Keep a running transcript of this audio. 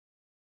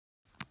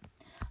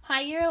Hi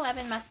Year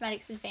 11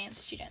 Mathematics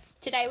Advanced students.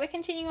 Today we're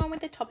continuing on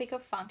with the topic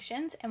of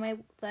functions and we're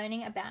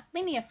learning about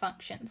linear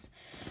functions.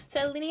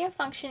 So a linear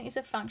function is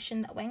a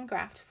function that when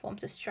graphed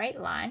forms a straight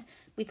line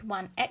with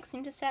one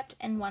x-intercept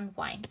and one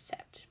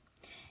y-intercept.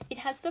 It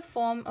has the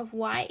form of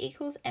y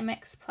equals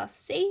mx plus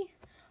c,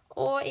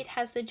 or it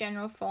has the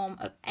general form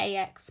of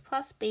ax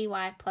plus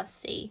by plus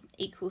c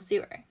equals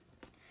 0.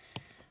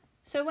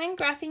 So when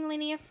graphing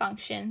linear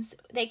functions,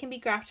 they can be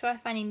graphed by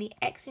finding the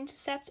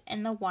x-intercept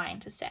and the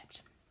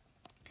y-intercept.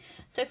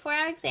 So for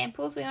our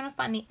examples, we want to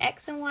find the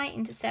x and y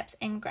intercepts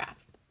and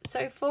graph.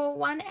 So for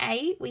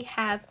 1a, we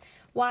have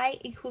y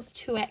equals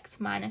 2x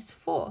minus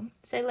 4.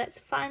 So let's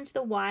find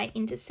the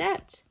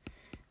y-intercept.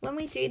 When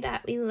we do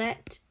that, we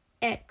let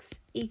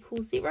x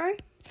equal 0.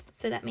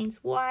 So that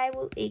means y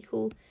will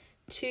equal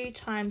 2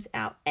 times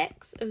our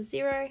x of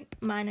 0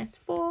 minus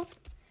 4.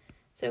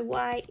 So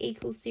y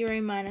equals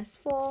 0 minus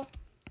 4.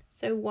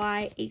 So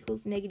y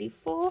equals negative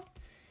 4.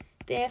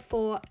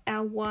 Therefore,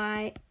 our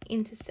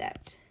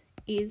y-intercept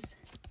is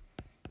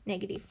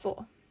negative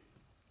 4,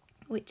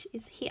 which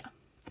is here.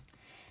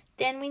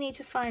 Then we need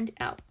to find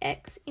our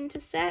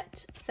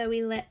x-intercept. So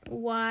we let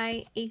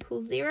y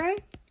equal 0.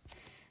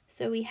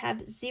 So we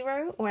have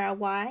 0, or our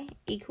y,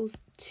 equals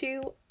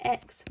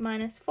 2x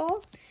minus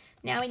 4.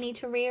 Now we need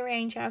to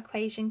rearrange our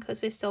equation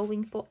because we're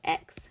solving for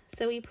x.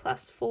 So we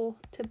plus 4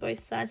 to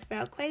both sides of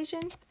our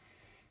equation,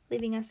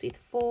 leaving us with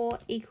 4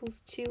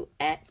 equals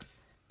 2x.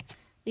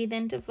 We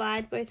then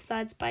divide both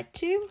sides by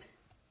 2.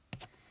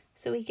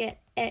 So we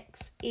get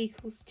x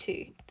equals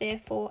 2.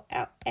 Therefore,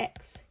 our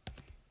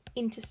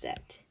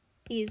x-intercept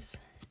is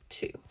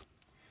 2,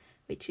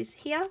 which is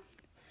here.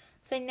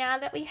 So now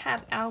that we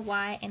have our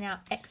y and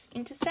our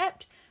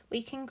x-intercept,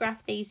 we can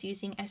graph these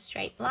using a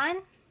straight line.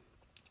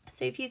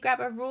 So if you grab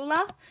a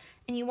ruler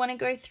and you want to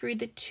go through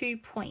the 2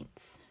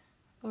 points,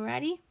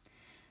 alrighty?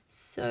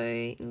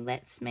 So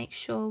let's make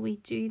sure we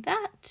do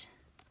that.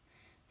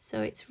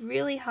 So it's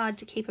really hard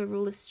to keep a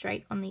ruler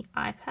straight on the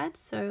iPad,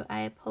 so I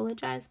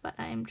apologize, but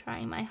I am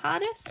trying my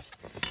hardest.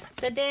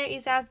 So there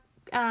is our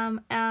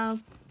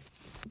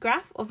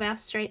graph of our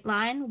straight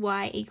line,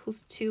 y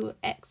equals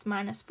 2x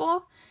minus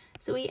 4.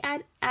 So we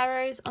add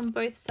arrows on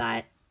both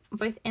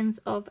ends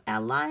of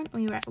our line,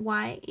 and we write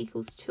y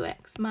equals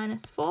 2x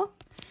minus 4.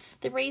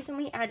 The reason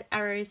we add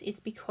arrows is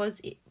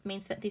because it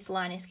means that this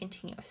line is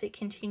continuous. It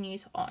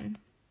continues on.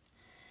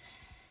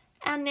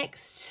 Our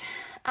next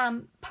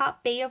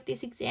part B of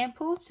this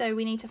example, so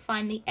we need to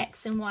find the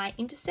x and y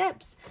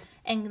intercepts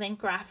and then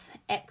graph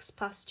x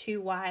plus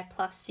 2y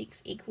plus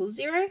 6 equals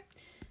 0.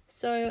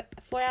 So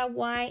for our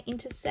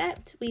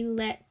y-intercept, we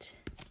let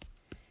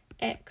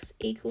x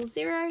equals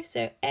 0.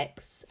 So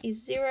x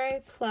is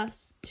 0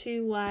 plus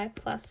 2y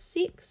plus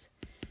 6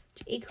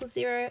 to equal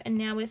 0. And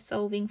now we're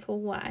solving for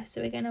y.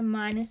 So we're going to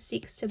minus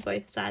 6 to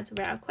both sides of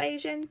our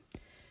equation.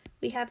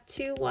 We have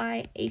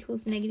 2y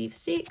equals negative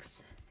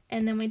 6.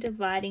 And then we're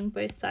dividing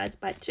both sides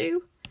by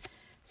 2.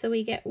 So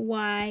we get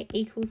y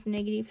equals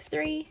negative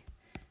 3.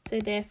 So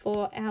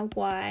therefore our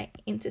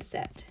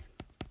y-intercept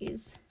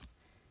is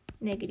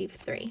negative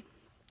 3.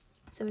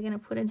 So we're going to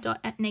put a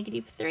dot at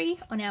negative 3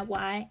 on our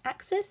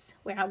y-axis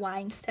where our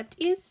y-intercept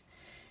is.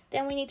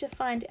 Then we need to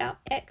find our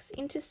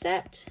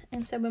x-intercept.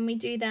 And so when we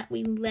do that,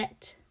 we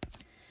let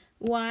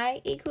y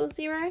equal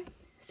 0.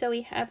 So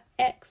we have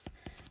x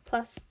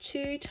plus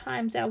 2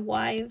 times our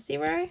y of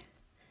 0.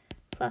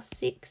 Plus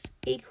 6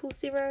 equals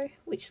 0,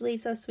 which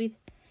leaves us with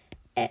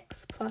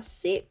x plus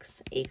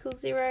 6 equals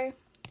 0.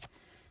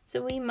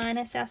 So we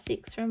minus our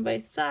 6 from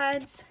both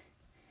sides,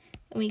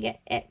 and we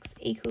get x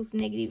equals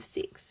negative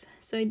 6.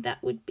 So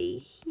that would be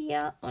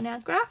here on our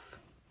graph.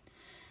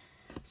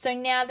 So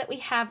now that we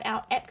have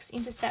our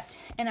x-intercept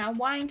and our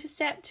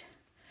y-intercept,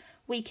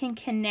 we can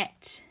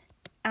connect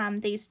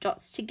these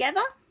dots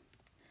together.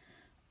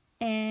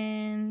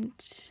 And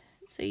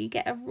so you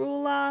get a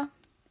ruler,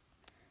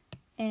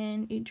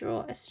 and you draw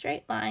a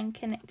straight line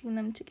connecting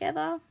them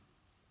together,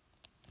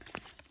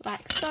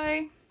 like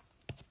so.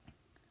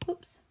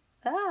 Oops.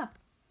 How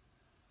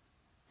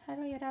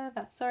do I get out of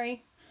that?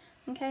 Sorry.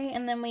 Okay,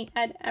 and then we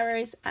add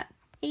arrows at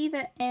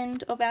either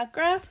end of our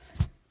graph,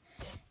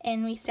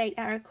 and we state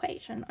our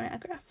equation on our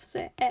graph.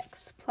 So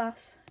x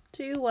plus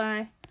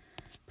 2y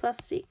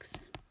plus 6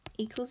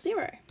 equals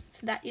 0.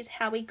 So that is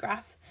how we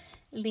graph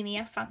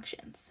linear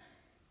functions.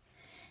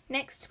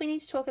 Next, we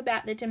need to talk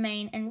about the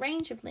domain and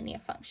range of linear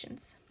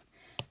functions.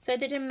 So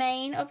the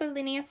domain of a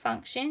linear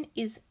function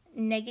is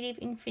negative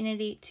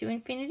infinity to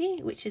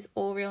infinity, which is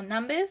all real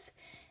numbers,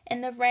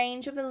 and the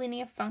range of a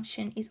linear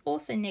function is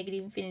also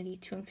negative infinity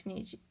to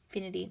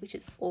infinity, which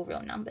is all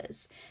real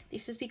numbers.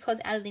 This is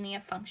because our linear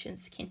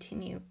functions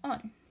continue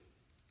on.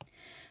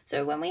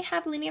 So when we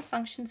have linear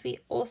functions, we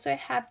also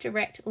have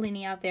direct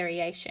linear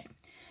variation.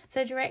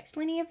 So direct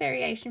linear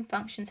variation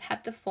functions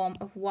have the form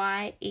of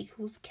y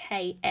equals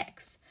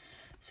kx.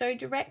 So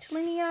direct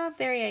linear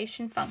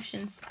variation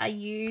functions are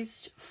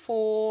used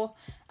for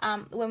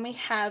when we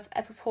have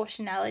a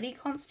proportionality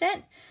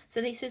constant.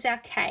 So this is our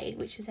k,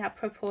 which is our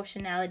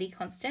proportionality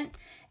constant,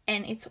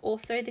 and it's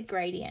also the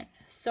gradient.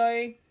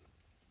 So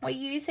We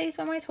use these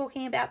when we're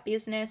talking about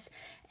business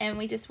and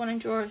we just want to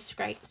draw a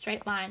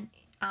straight line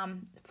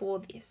for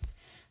this.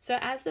 So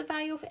as the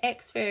value of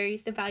x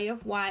varies, the value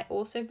of y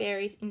also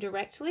varies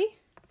indirectly.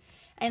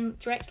 And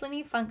direct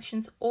linear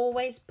functions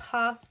always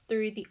pass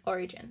through the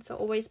origin. So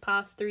always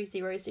pass through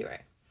 0, 0.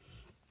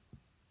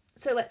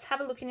 So let's have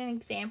a look at an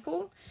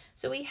example.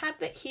 So we have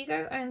that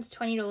Hugo earns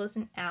 $20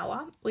 an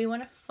hour. We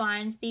want to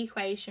find the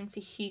equation for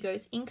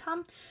Hugo's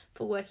income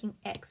for working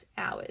X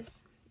hours.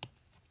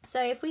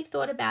 So if we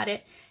thought about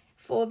it,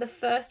 for the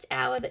first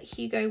hour that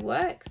Hugo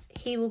works,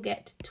 he will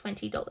get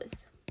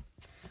 $20.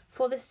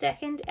 For the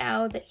second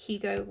hour that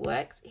Hugo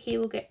works, he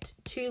will get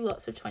 2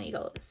 lots of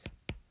 $20.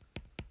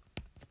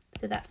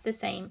 So that's the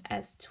same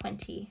as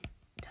 20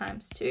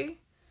 times 2,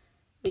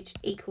 which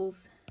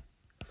equals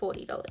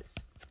 $40.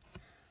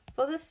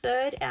 For the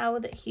third hour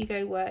that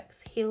Hugo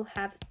works, he'll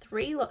have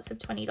 3 lots of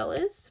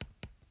 $20,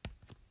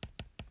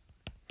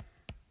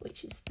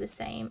 which is the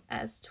same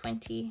as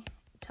 20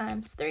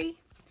 times 3,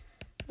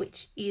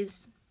 which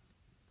is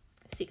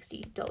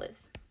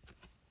 $60.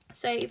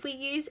 So if we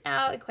use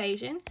our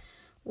equation,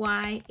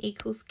 y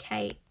equals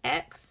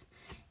kx,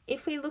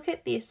 if we look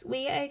at this,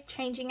 we are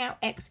changing our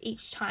x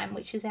each time,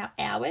 which is our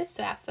hours,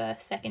 so our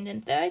first, second,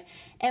 and third.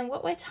 And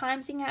what we're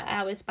timesing our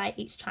hours by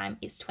each time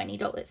is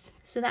 $20.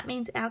 So that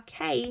means our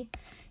k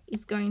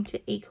is going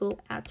to equal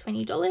our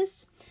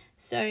 $20.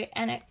 So,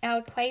 and our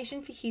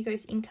equation for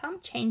Hugo's income,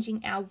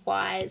 changing our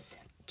y's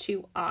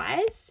to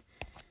i's,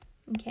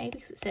 okay,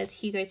 because it says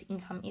Hugo's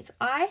income is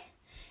I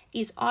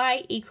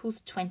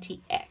equals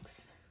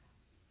 20x.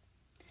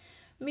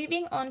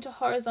 Moving on to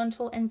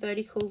horizontal and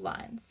vertical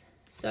lines.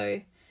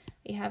 So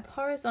we have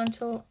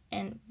horizontal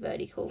and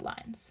vertical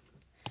lines.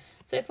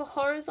 So for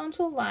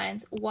horizontal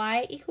lines,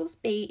 y equals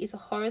b is a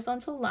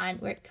horizontal line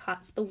where it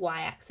cuts the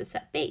y-axis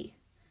at b.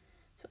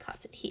 So it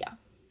cuts it here.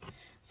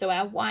 So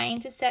our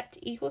y-intercept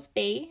equals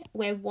b,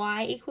 where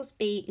y equals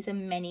b is a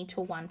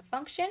many-to-one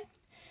function.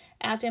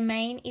 Our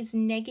domain is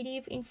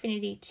negative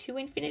infinity to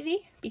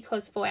infinity,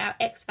 because for our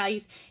x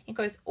values, it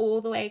goes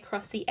all the way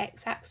across the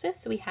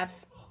x-axis. So we have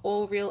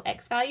all real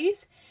x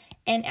values.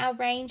 And our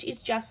range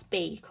is just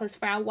b, because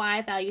for our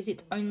y values,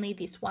 it's only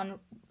this one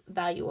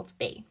value of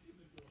b.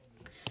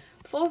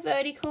 For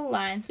vertical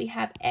lines, we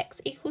have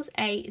x equals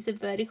a is a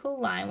vertical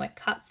line where it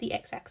cuts the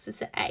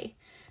x-axis at a.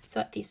 So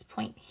at this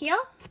point here,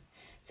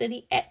 so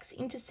the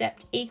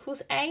x-intercept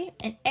equals a,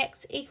 and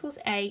x equals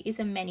a is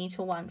a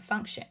many-to-one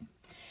function.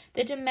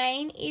 The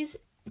domain is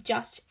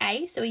just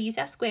a, so we use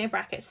our square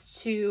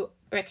brackets to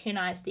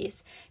recognize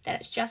this,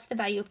 that it's just the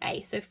value of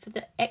a. So for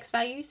the x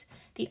values,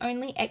 the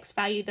only x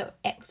value that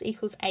x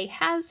equals a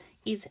has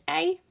is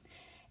a,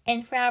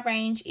 and for our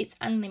range, it's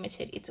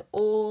unlimited. It's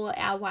all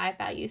our y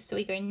values, so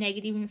we go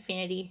negative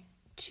infinity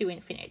to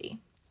infinity.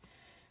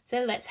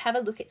 So let's have a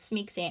look at some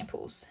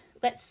examples.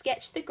 Let's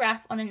sketch the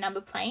graph on a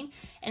number plane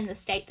and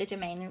state the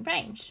domain and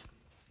range.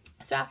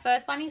 So our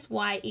first one is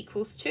y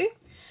equals 2.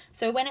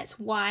 So when it's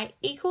y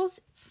equals,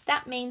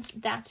 that means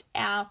that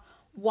our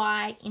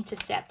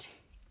y-intercept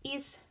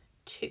is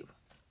 2.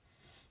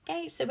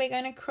 Okay, so we're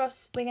going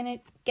to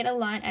get a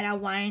line at our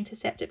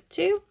y-intercept of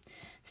 2.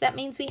 So that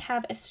means we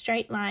have a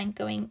straight line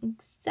going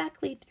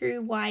exactly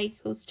through y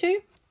equals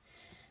 2.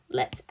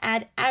 Let's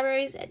add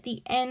arrows at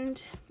the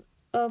end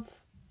of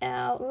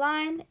our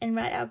line and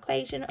write our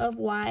equation of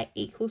y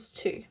equals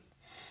 2.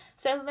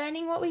 So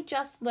learning what we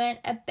just learned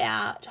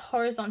about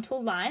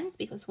horizontal lines,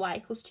 because y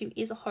equals 2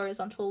 is a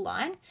horizontal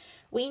line,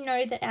 we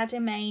know that our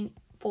domain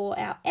for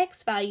our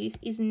x values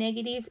is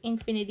negative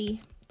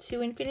infinity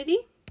to infinity.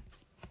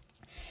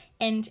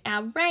 And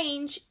our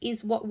range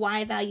is what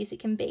y values it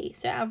can be.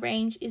 So our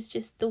range is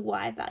just the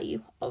y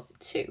value of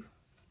 2.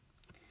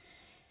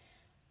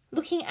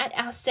 Looking at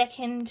our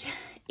second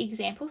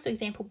example, so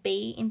example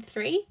B in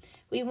 3,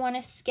 we want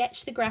to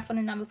sketch the graph on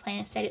a number plane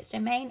and state its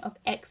domain of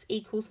x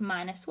equals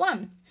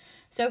 -1.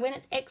 So when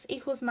it's x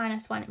equals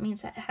 -1, it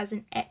means that it has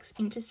an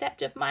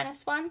x-intercept of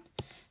 -1.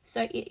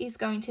 So it is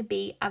going to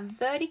be a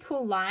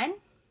vertical line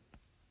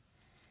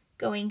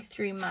going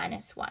through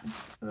 -1,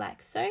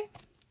 like so.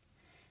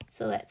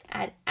 So let's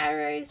add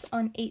arrows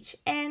on each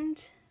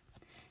end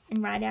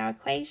and write our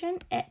equation,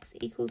 x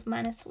equals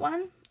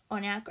 -1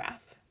 on our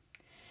graph.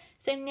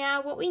 So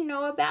now what we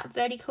know about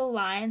vertical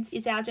lines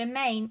is our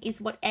domain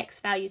is what x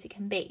values it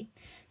can be.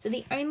 So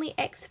the only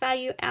x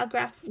value our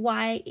graph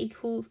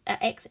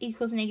x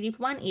equals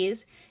 -1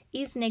 is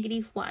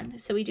 -1.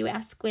 So we do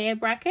our square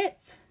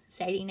brackets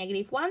stating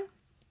 -1.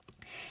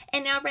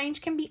 And our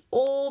range can be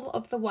all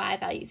of the y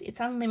values. It's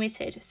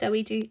unlimited. So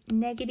we do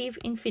negative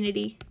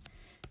infinity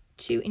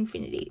to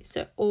infinity.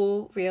 So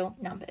all real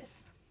numbers.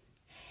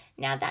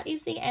 Now that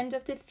is the end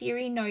of the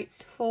theory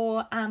notes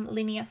for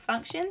linear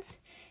functions.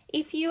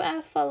 If you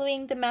are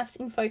following the Maths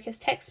in Focus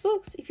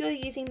textbooks, if you're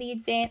using the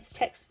advanced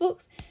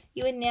textbooks,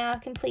 you would now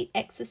complete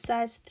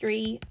exercise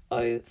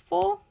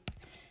 304.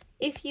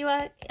 If you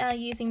are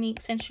using the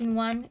extension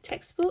 1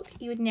 textbook,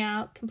 you would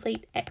now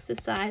complete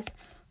exercise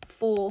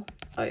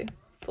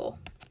 404.